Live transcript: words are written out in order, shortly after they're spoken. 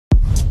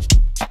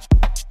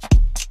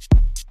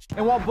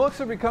And while books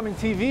are becoming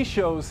TV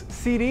shows,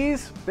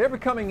 CDs, they're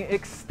becoming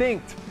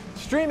extinct.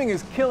 Streaming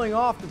is killing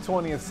off the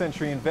 20th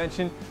century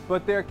invention,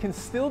 but there can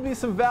still be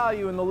some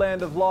value in the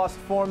land of lost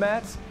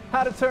formats.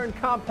 How to turn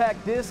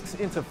compact discs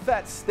into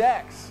fat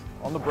stacks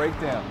on The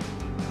Breakdown.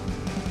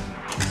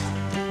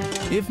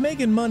 If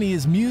making money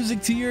is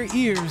music to your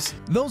ears,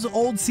 those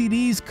old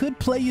CDs could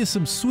play you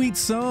some sweet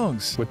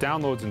songs. With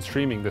downloads and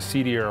streaming, the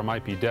CD era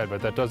might be dead,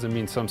 but that doesn't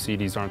mean some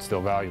CDs aren't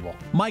still valuable.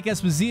 Mike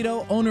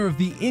Esposito, owner of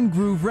the In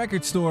Groove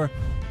record store,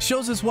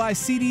 shows us why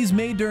CDs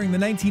made during the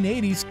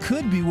 1980s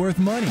could be worth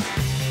money.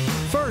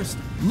 First,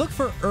 look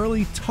for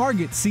early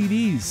Target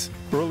CDs.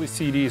 Early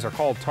CDs are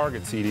called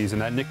Target CDs,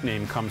 and that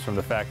nickname comes from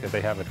the fact that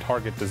they have a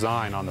target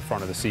design on the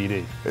front of the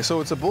CD.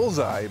 So it's a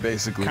bullseye,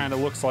 basically. Kind of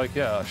looks like,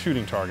 yeah, a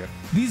shooting target.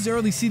 These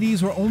early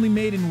CDs were only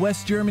made in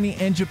West Germany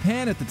and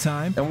Japan at the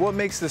time. And what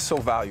makes this so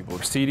valuable?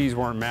 CDs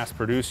weren't mass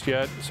produced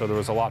yet, so there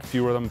was a lot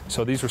fewer of them.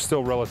 So these were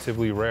still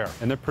relatively rare,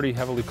 and they're pretty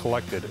heavily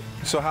collected.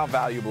 So how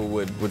valuable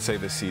would say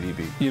this CD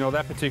be? You know,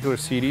 that particular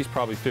CD is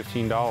probably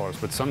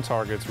 $15, but some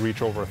targets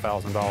reach over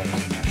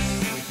 $1,000.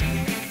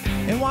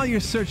 And while you're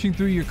searching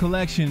through your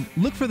collection,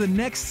 look for the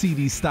next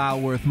CD style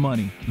worth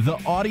money, the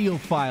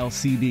audiophile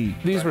CD.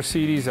 These were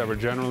CDs that were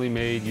generally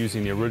made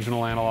using the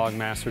original analog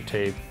master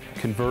tape,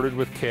 converted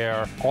with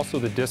care. Also,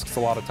 the discs a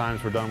lot of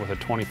times were done with a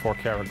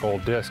 24-karat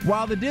gold disc.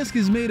 While the disc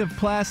is made of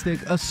plastic,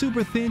 a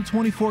super thin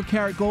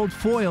 24-karat gold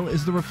foil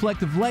is the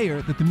reflective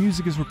layer that the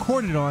music is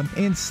recorded on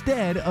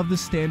instead of the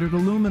standard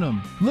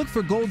aluminum. Look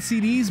for gold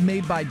CDs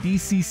made by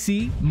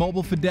DCC,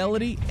 Mobile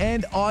Fidelity,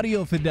 and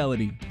Audio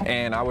Fidelity.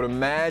 And I would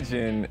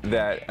imagine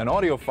that an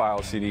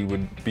audiophile CD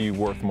would be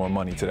worth more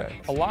money today.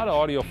 A lot of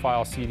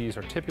audiophile CDs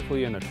are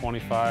typically in the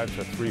 $25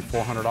 to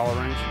 $300–400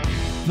 range.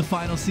 The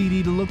final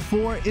CD to look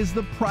for is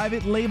the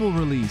private label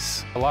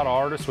release. A lot of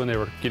artists, when they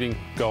were getting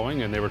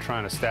going and they were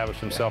trying to establish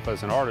themselves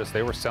as an artist,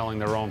 they were selling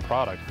their own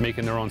product,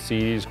 making their own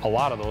CDs. A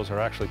lot of those are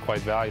actually quite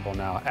valuable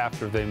now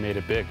after they made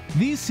it big.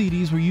 These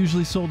CDs were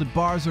usually sold at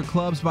bars or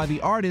clubs by the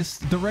artists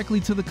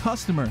directly to the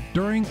customer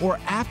during or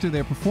after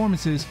their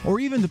performances, or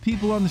even to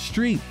people on the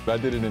street. I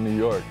did it in New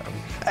York.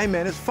 Hey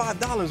man, it's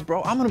 $5,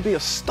 bro. I'm gonna be a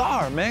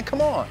star, man.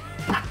 Come on.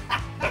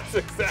 That's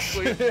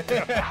exactly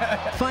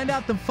it. Find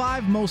out the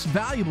 5 most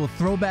valuable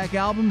throwback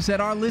albums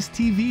at our List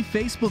TV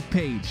Facebook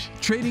page.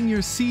 Trading your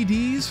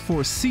CDs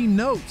for C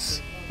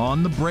notes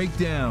on The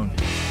Breakdown.